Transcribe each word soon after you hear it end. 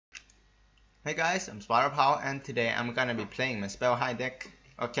Hey guys, I'm Power and today I'm gonna be playing my spellhai deck.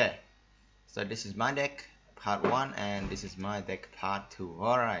 Okay, so this is my deck part 1 and this is my deck part 2.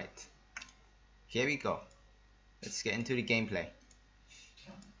 Alright, here we go. Let's get into the gameplay.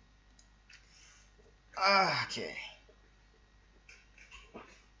 Okay.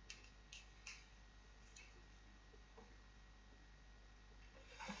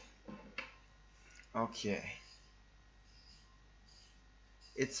 Okay.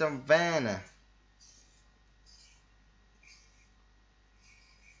 It's a van.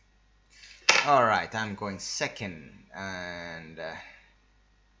 Alright, I'm going second and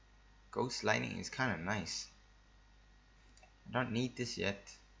Ghost Lightning is kinda nice. I don't need this yet.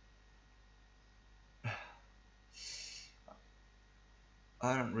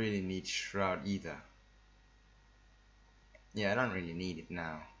 I don't really need Shroud either. Yeah, I don't really need it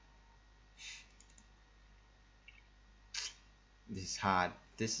now. This is hard.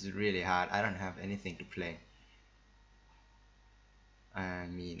 This is really hard. I don't have anything to play. I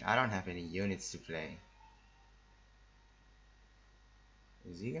mean, I don't have any units to play.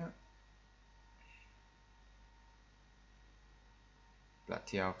 Is he got?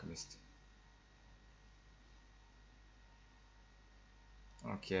 Bloody Alchemist.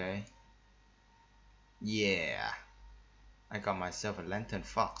 Okay. Yeah. I got myself a Lantern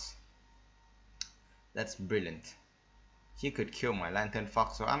Fox. That's brilliant. He could kill my Lantern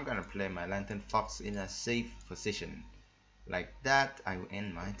Fox, so I'm gonna play my Lantern Fox in a safe position. Like that, I will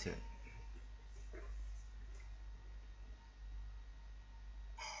end my turn.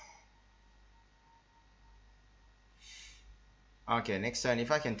 Okay, next turn,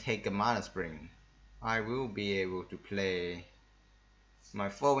 if I can take a Mana Spring, I will be able to play my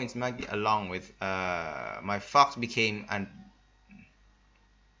 4 Winds Magie along with my Fox became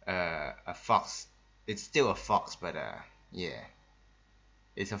a Fox. It's still a Fox, but yeah,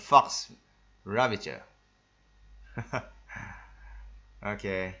 it's a Fox Ravager.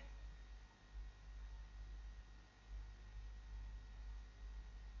 Okay.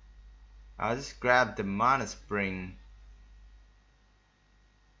 I'll just grab the Mana Spring,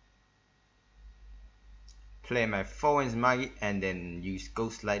 play my 4 Winds Magie, and then use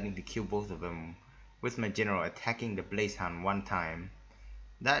Ghost Lightning to kill both of them with my General attacking the Blaze Hound one time.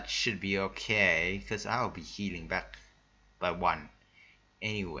 That should be okay, because I'll be healing back by 1.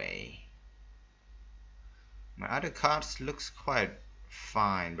 Anyway, my other cards looks quite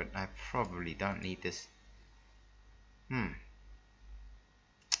fine, but I probably don't need this.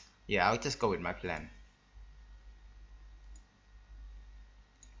 Yeah, I'll just go with my plan.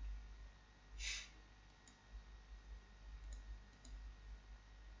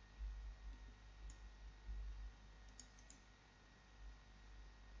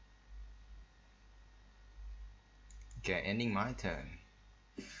 Okay, ending my turn.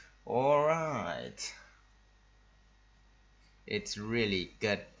 Alright. It's really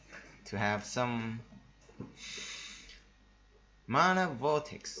good to have some Mana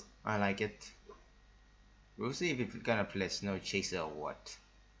Vortex. I like it. We'll see if it's gonna play Snow Chaser or what.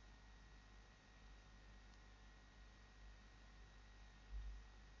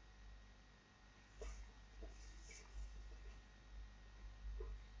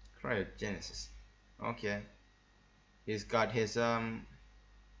 Cryogenesis. Okay. He's got his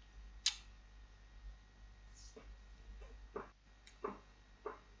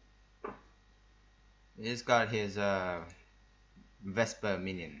Vesper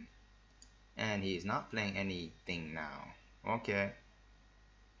minion. And he's not playing anything now. Okay.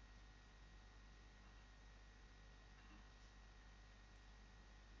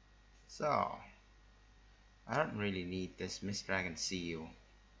 So I don't really need this Mist Dragon Seal.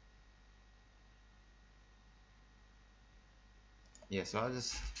 Yeah, so I'll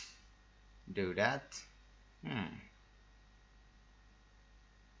just do that.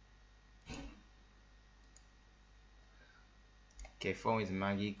 Okay, 4 Winds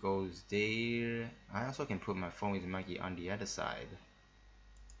Magie goes there. I also can put my 4 Winds Magie on the other side.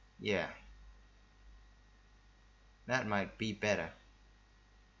 Yeah, that might be better.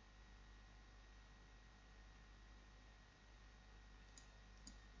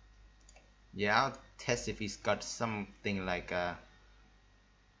 Yeah, I'll test if he's got something like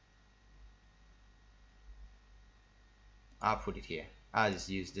I'll put it here. I'll just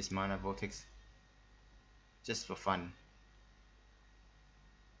use this Mana Vortex just for fun.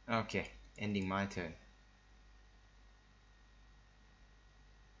 Okay, ending my turn.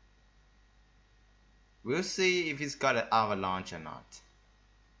 We'll see if he's got an avalanche or not.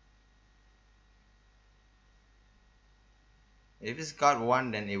 If he's got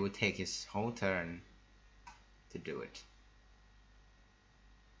one, then it will take his whole turn to do it.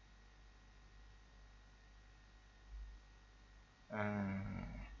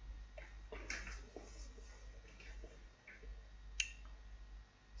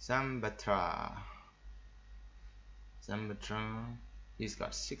 Zambatra. He's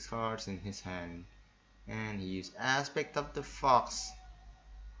got 6 cards in his hand, and he used Aspect of the Fox.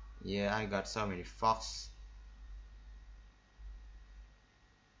 Yeah, I got so many fox.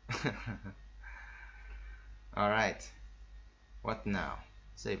 Alright, what now?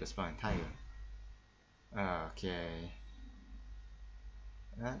 Save a spine tiger. Okay.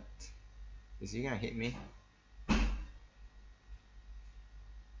 That is he gonna hit me?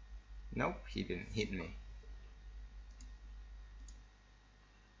 Nope, he didn't hit me.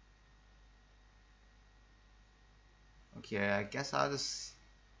 Okay, I guess I'll just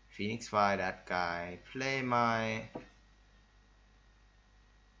Phoenix Fire that guy. Play my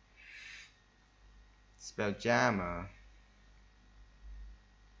Spelljammer.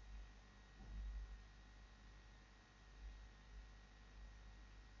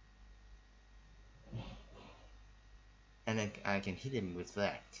 And then I can hit him with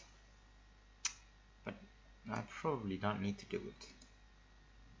that. But I probably don't need to do it.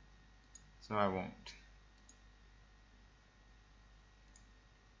 So I won't.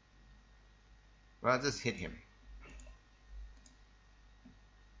 Well, I'll just hit him.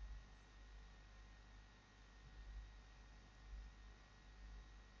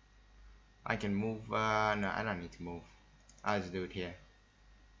 I can move, no, I don't need to move. I'll just do it here.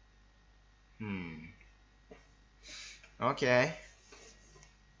 Okay.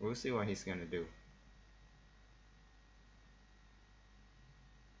 We'll see what he's gonna do.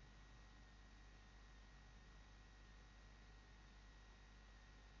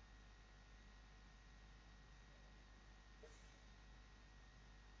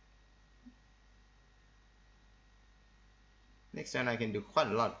 Next turn I can do quite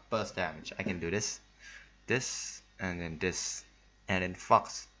a lot of burst damage. I can do this, and then this, and then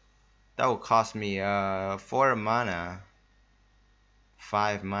Fox. That will cost me 4 mana,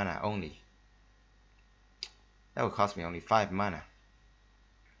 5 mana only. That will cost me only 5 mana.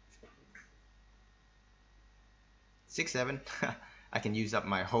 6, 7. I can use up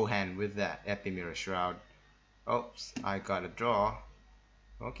my whole hand with that Ephemeral Shroud. Oops, I got a draw.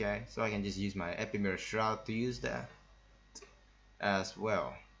 Okay, so I can just use my Ephemeral Shroud to use that as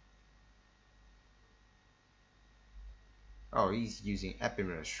well. Oh, he's using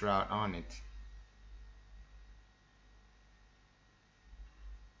Ephemeral Shroud on it.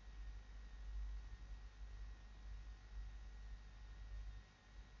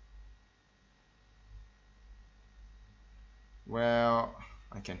 Well,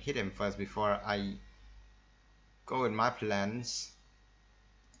 I can hit him first before I go with my plans.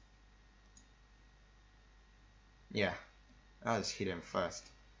 Yeah, I'll just hit him first.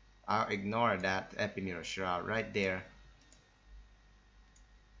 I'll ignore that Ephemeral Shroud right there.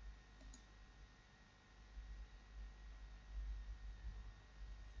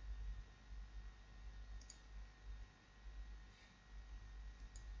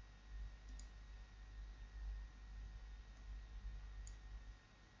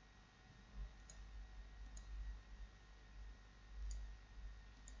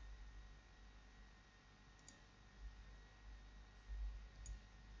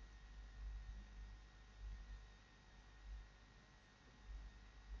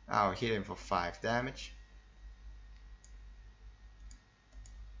 I'll hit him for 5 damage.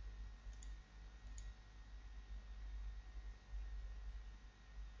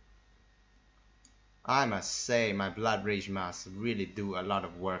 I must say my Blood Rage Mask really do a lot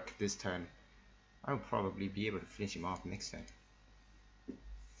of work this turn. I'll probably be able to finish him off next turn.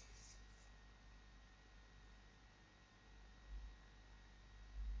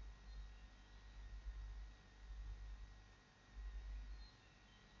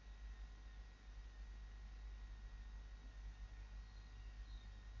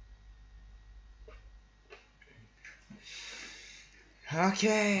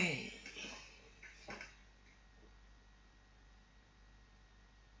 Okay.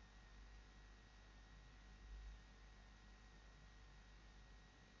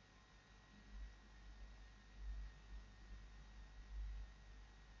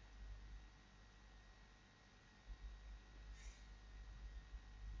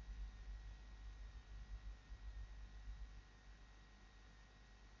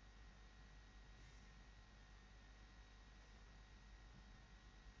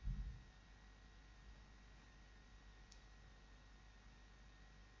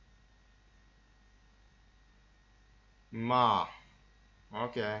 Maw.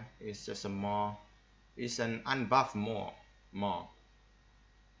 Okay, it's just a Maw. It's an unbuffed Maw.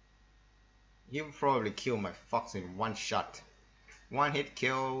 He will probably kill my fox in one shot. One hit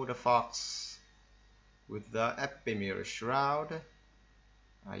kill the fox with the Ephemeral Shroud.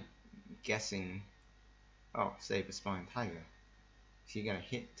 I'm guessing. Oh, save a spawn tiger. Is he gonna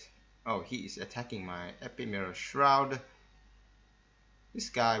hit? Oh, he is attacking my epic mirror shroud. This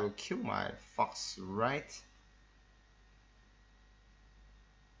guy will kill my fox, right?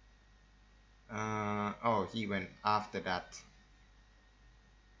 Oh, he went after that.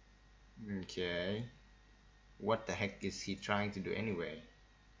 Okay. What the heck is he trying to do anyway?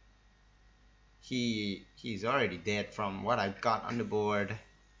 He's already dead from what I got on the board.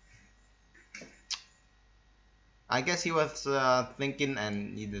 I guess he was thinking,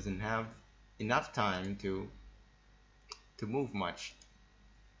 and he doesn't have enough time to move much.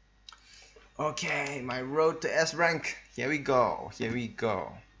 Okay, my road to S rank. Here we go. Here we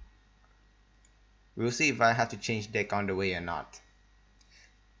go. We'll see if I have to change deck on the way or not.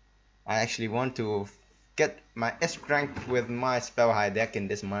 I actually want to get my S rank with my spellhai deck in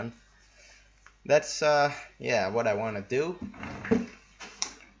this month. That's yeah, what I want to do.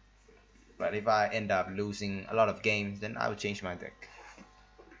 But if I end up losing a lot of games, then I will change my deck.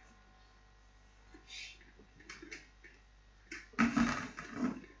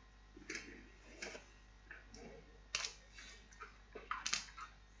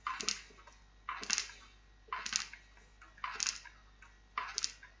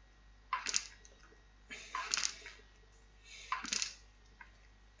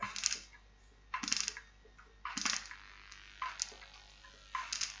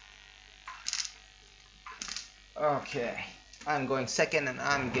 Okay, I'm going second and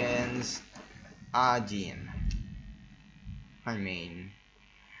I'm against Arjun. I mean,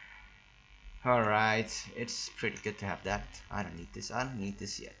 alright, it's pretty good to have that. I don't need this, I don't need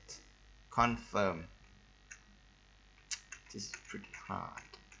this yet. Confirm. This is pretty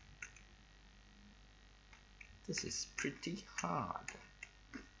hard. This is pretty hard.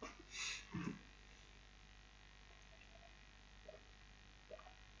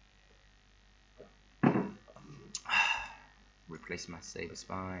 Replace my save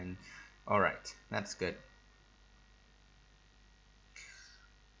spine. Alright, that's good.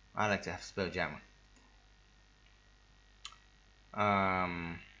 I like to have Spelljammer.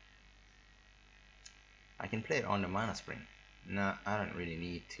 I can play it on the mana spring. No, I don't really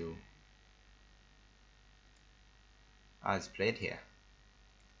need to. I'll just play it here.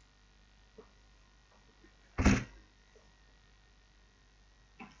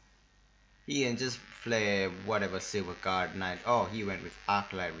 He can just play whatever silver guard knight. Oh, he went with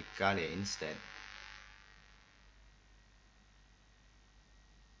Arclight Regalia instead.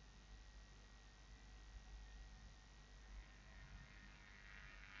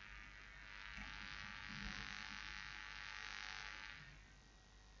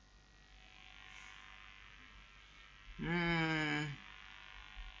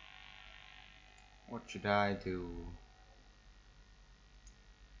 What should I do?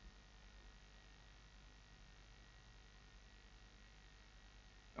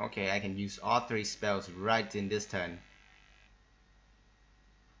 Okay, I can use all 3 spells right in this turn.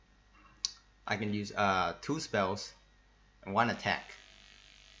 I can use 2 spells and 1 attack.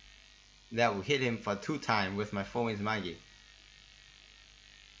 That will hit him for 2 times with my 4 Winds Magi.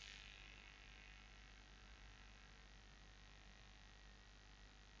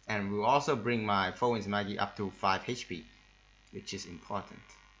 And will also bring my 4 Winds Magi up to 5 HP, which is important.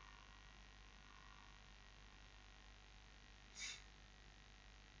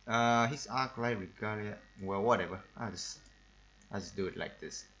 His Arclight Regalia, well, whatever. I'll just do it like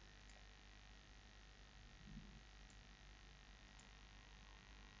this.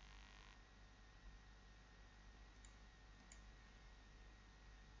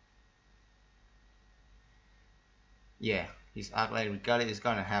 Yeah, his Arclight Regalia is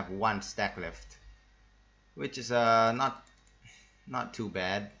gonna have 1 stack left, which is not too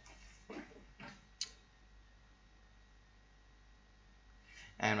bad.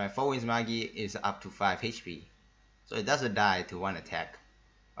 And my 4 Winds Magi is up to 5 HP, so it doesn't die to 1 attack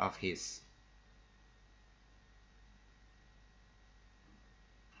of his.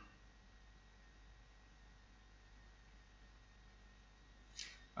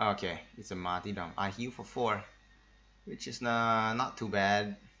 Okay, it's a martyrdom. I heal for 4, which is not too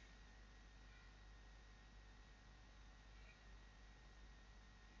bad.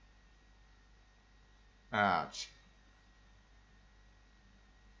 Ouch.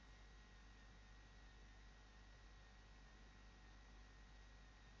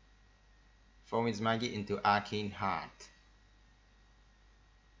 Four Winds Magi into Arcane Heart.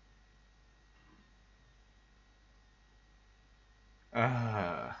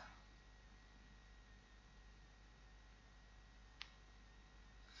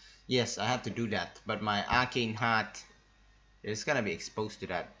 Yes, I have to do that, but my Arcane Heart It's gonna be exposed to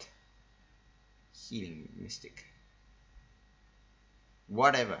that healing mystic.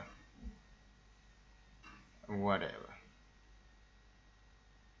 Whatever. Whatever.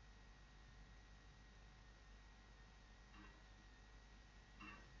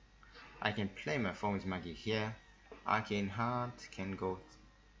 I can play my Performance Monkey here. Arcane Heart can go.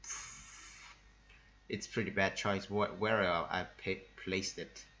 It's pretty bad choice where I placed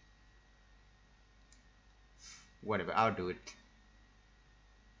it. Whatever, I'll do it.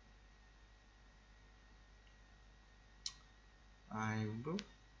 I will.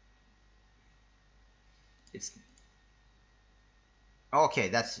 It's okay.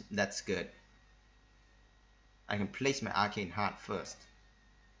 That's good. I can place my Arcane Heart first.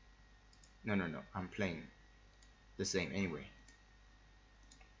 No. I'm playing the same anyway.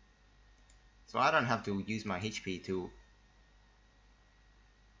 So I don't have to use my HP to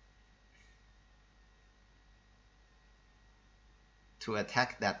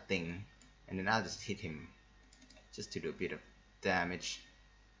attack that thing, and then I'll just hit him just to do a bit of damage.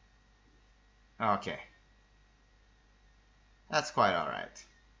 Okay, that's quite alright.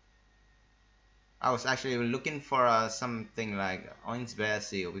 I was actually looking for something like Oin's Bear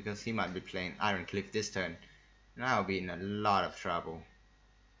Seal because he might be playing Iron Cliff this turn, and I'll be in a lot of trouble.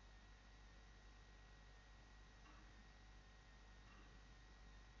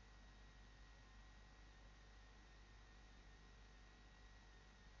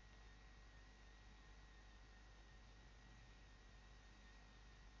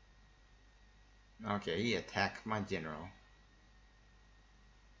 Okay, he attacked my general.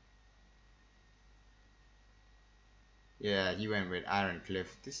 Yeah, he went with Iron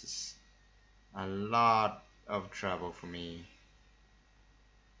Cliff. This is a lot of trouble for me.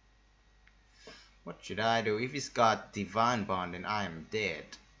 What should I do? If he's got Divine Bond, then I am dead.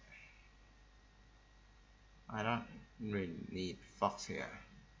 I don't really need Fox here.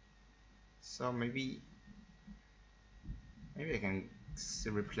 So maybe I can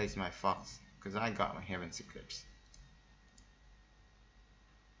replace my Fox, because I got my Heaven's Eclipse.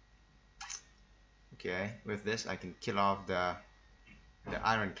 Okay, with this I can kill off the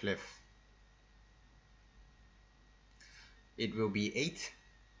Iron Cliff. It will be 8.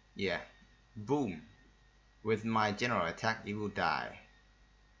 Yeah. Boom. With my general attack it will die.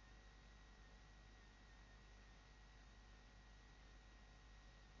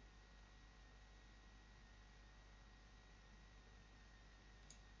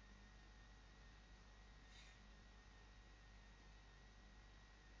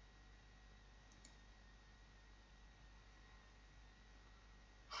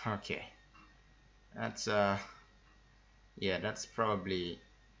 Okay. That's yeah, that's probably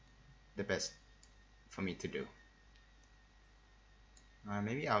the best for me to do.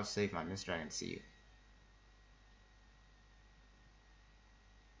 Maybe I'll save my Mist Dragon Seal.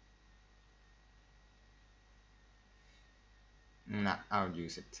 Nah, I'll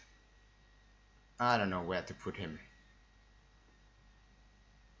use it. I don't know where to put him,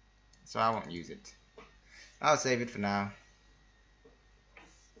 so I won't use it. I'll save it for now.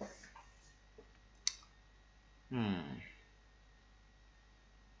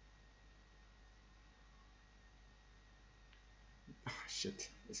 Oh, shit,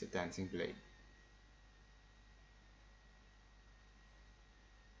 it's a Dancing Blade.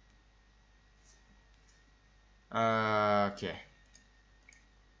 Okay.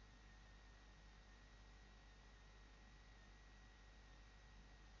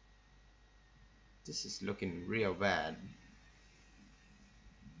 This is looking real bad.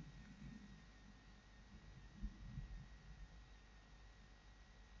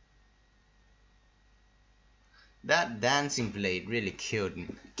 That Dancing Blade really killed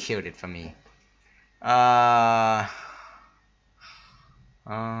it for me. I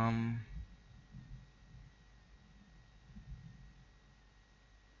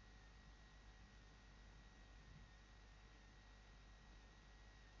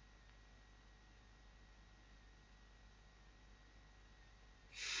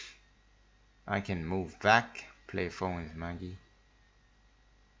can move back, play Phone's Monkey,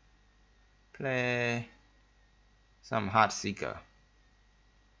 play some Heart Seeker.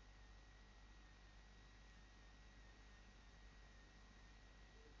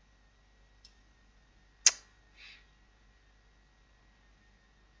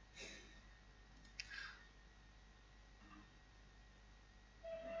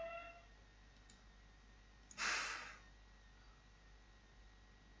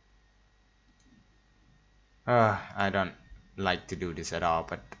 I don't like to do this at all,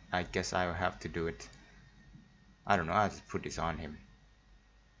 but I guess I will have to do it. I don't know, I'll just put this on him.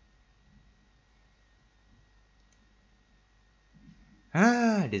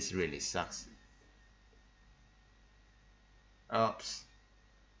 Ah, this really sucks. Oops.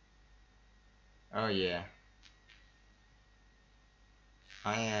 Oh yeah.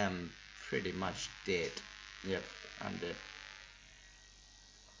 I am pretty much dead. Yep, I'm dead.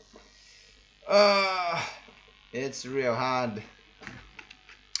 It's real hard.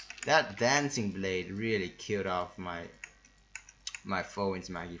 That dancing blade really killed off my foe's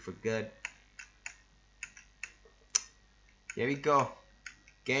Maggie for good. Here we go.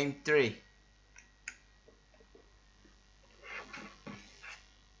 Game 3.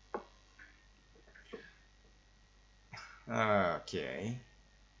 Okay.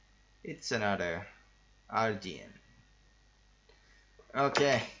 It's another Argent.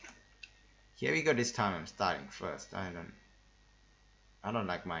 Okay. Here we go. This time I'm starting first. I don't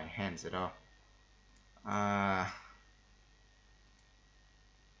like my hands at all.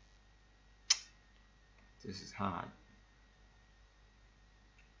 This is hard.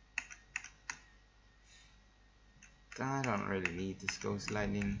 I don't really need this Ghost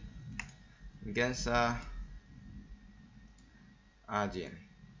Lightning against Argent.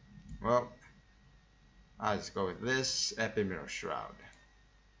 Well, I'll just go with this Ephemeral Shroud.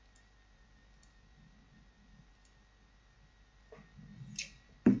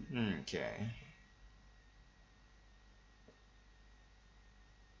 Okay.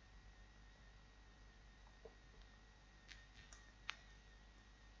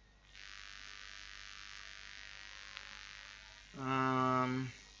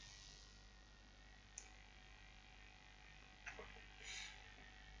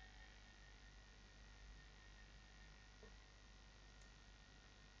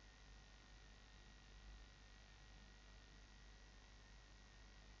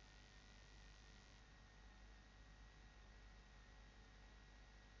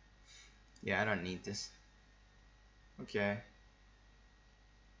 Yeah, I don't need this. Okay.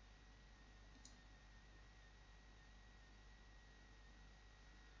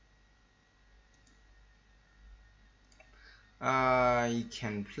 You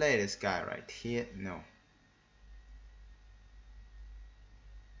can play this guy right here. No.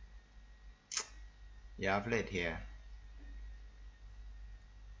 Yeah, I played here.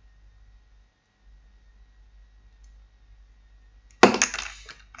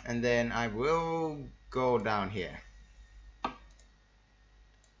 And then I will go down here.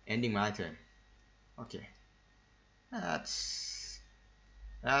 Ending my turn. Okay. That's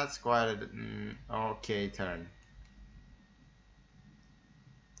quite a okay turn.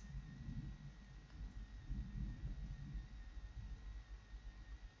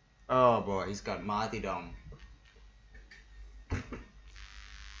 Oh boy, he's got Martyrdom.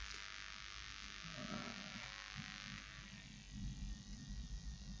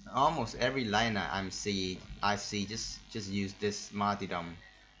 Almost every liner I see just use this Martyrdom.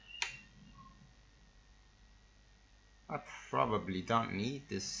 I probably don't need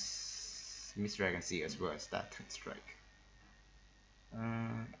this Mist Dragon Sea as well as that Twin Strike.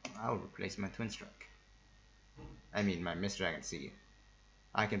 I'll replace my Twin Strike. I mean my Mist Dragon Sea.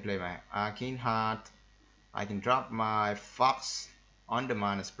 I can play my Arcane Heart. I can drop my Fox on the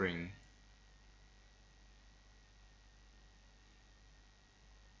Mana Spring.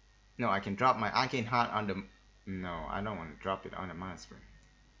 No, I can drop my Arcane Heart on the... No, I don't want to drop it on the Mana Spring.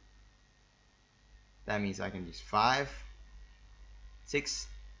 That means I can use 5, 6,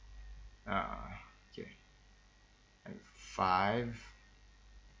 okay, 5,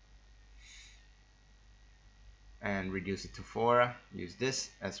 and reduce it to 4. Use this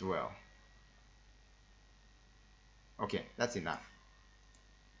as well. Okay, that's enough.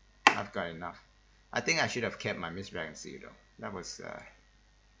 I've got enough. I think I should have kept my Mist Dragon Sea though. That was a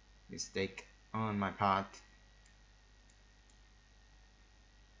mistake on my part.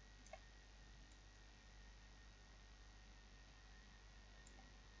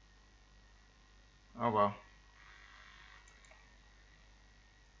 Oh well.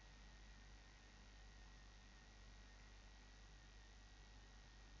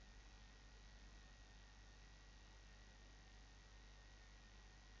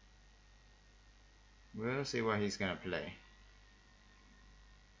 We'll see what he's gonna play.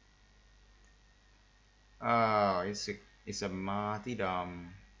 Oh, it's a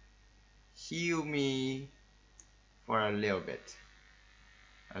Martyrdom. Heal me for a little bit.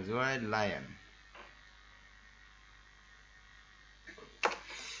 Azure Lion.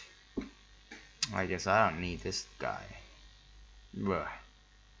 I guess I don't need this guy. Bruh.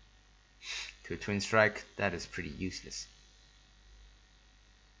 To Twin Strike, that is pretty useless.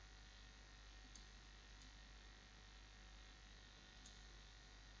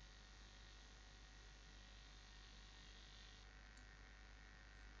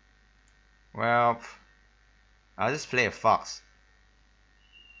 Well, I'll just play a fox.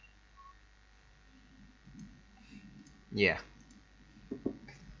 Yeah.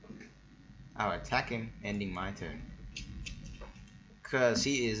 I'll attack him, ending my turn. Cause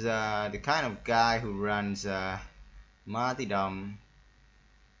he is the kind of guy who runs martyrdom.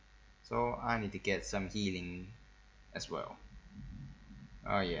 So I need to get some healing as well.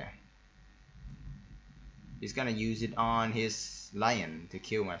 Oh yeah. He's gonna use it on his lion to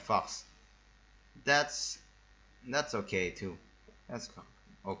kill my fox. That's okay too. That's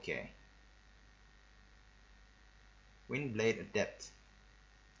okay. Windblade Adept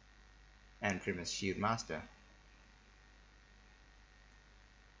and Primus Shield Master.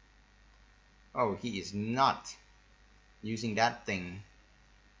 Oh, he is not using that thing.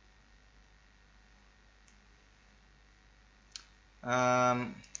 How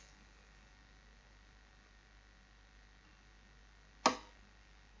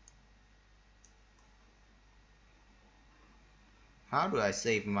do I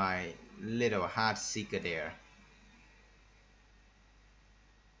save my little heart seeker there?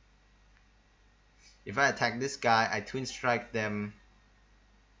 If I attack this guy, I twin strike them.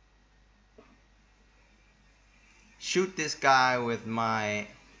 Shoot this guy with my...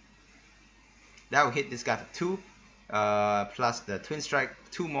 That will hit this guy for 2. Plus the twin strike,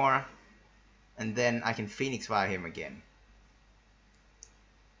 2 more. And then I can Phoenix Fire him again.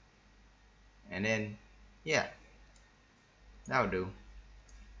 And then, yeah. That'll do.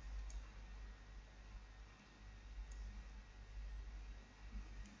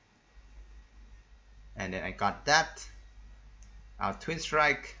 And then I got that. I'll twin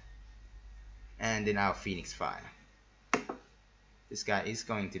strike. And then I'll Phoenix Fire. This guy is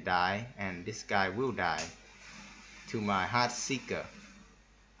going to die, and this guy will die to my Heart Seeker.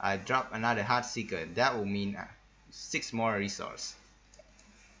 I drop another Heart Seeker. That will mean 6 more resource.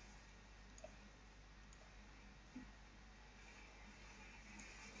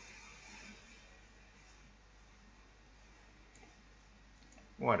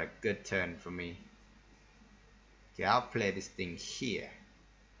 What a good turn for me. Okay, I'll play this thing here.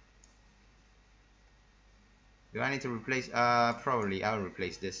 Do I need to replace? Probably I'll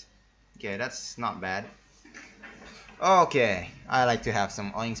replace this. Okay, that's not bad. Okay, I like to have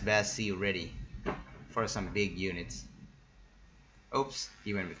some Oinks Bass Seal ready for some big units. Oops,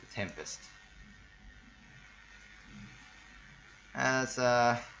 he went with the Tempest. As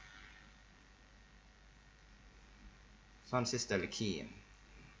Swan Sister Lakeem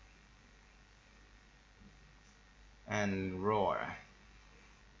and Roar.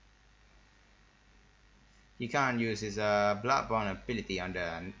 He can't use his Bloodborne ability on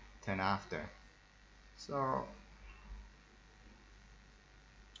the turn after, so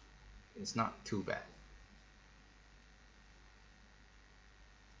it's not too bad.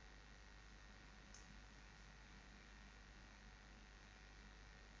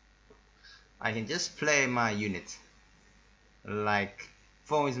 I can just play my unit like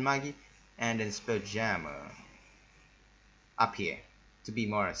Foe's Magi and then Spelljammer up here to be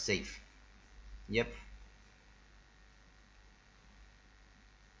more safe. Yep.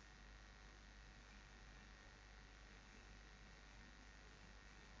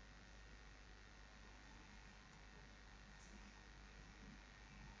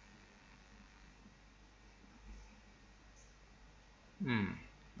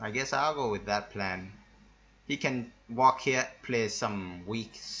 I guess I'll go with that plan. He can walk here, play some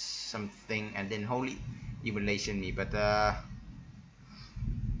weak something, and then Holy Evolution me, but I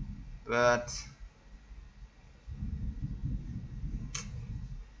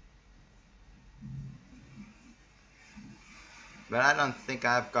don't think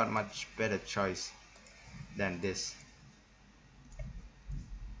I've got much better choice than this.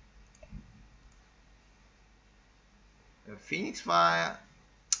 A Phoenix Fire,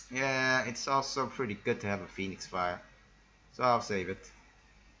 yeah, it's also pretty good to have a Phoenix Fire, so I'll save it.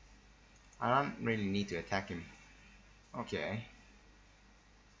 I don't really need to attack him. Okay.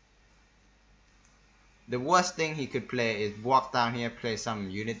 The worst thing he could play is walk down here, play some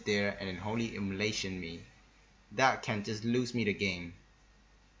unit there, and then Holy Immolation me. That can just lose me the game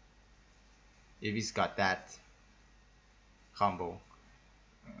if he's got that combo.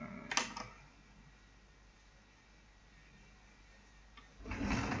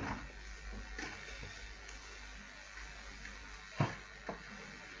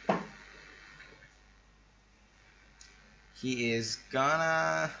 He is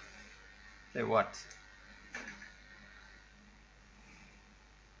gonna say what?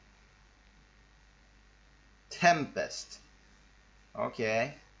 Tempest.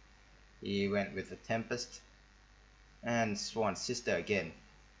 Okay. He went with the Tempest and Swan Sister again.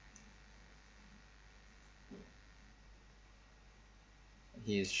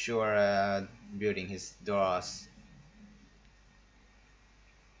 He is sure building his doors.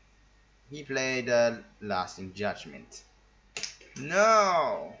 He played Lasting Judgment.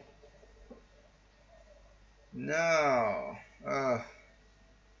 No! No!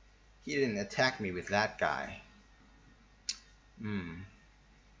 He didn't attack me with that guy.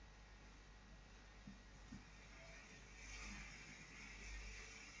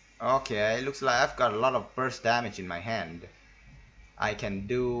 Okay, looks like I've got a lot of burst damage in my hand. I can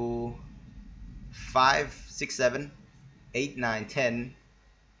do 5, 6, 7, 8, 9, 10.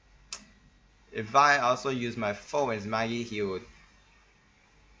 If I also use my Fowen's Magi, he would...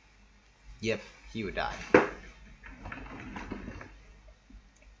 Yep, he would die.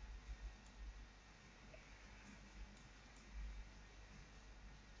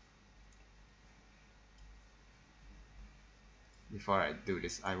 Before I do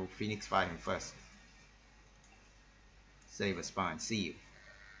this, I will Phoenix Fire him first. Save a spine, see you.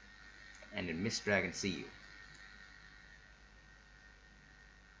 And then Mist Dragon, see you.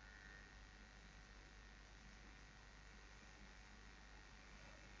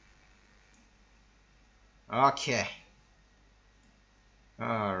 Okay.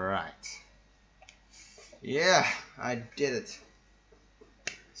 Alright. Yeah, I did it.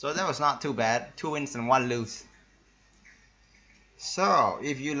 So that was not too bad. 2 wins and 1 lose. So,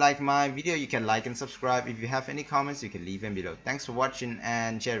 if you like my video, you can like and subscribe. If you have any comments, you can leave them below. Thanks for watching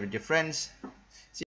and share with your friends.